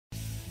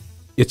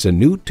It's a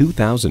new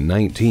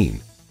 2019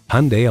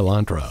 Hyundai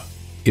Elantra.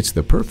 It's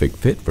the perfect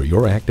fit for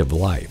your active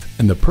life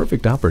and the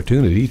perfect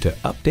opportunity to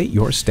update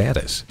your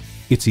status.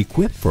 It's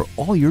equipped for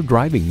all your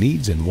driving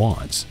needs and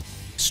wants.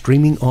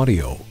 Streaming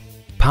audio,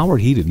 power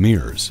heated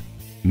mirrors,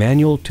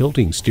 manual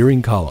tilting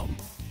steering column,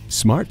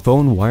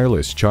 smartphone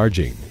wireless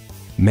charging,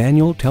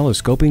 manual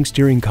telescoping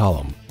steering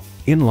column,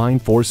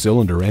 inline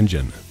 4-cylinder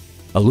engine,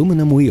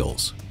 aluminum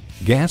wheels,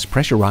 gas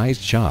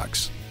pressurized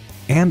shocks,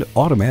 and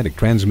automatic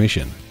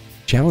transmission.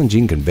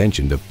 Challenging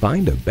convention to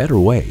find a better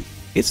way.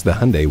 It's the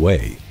Hyundai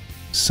way.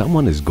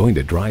 Someone is going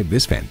to drive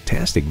this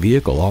fantastic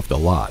vehicle off the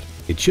lot.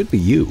 It should be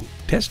you.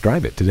 Test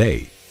drive it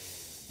today.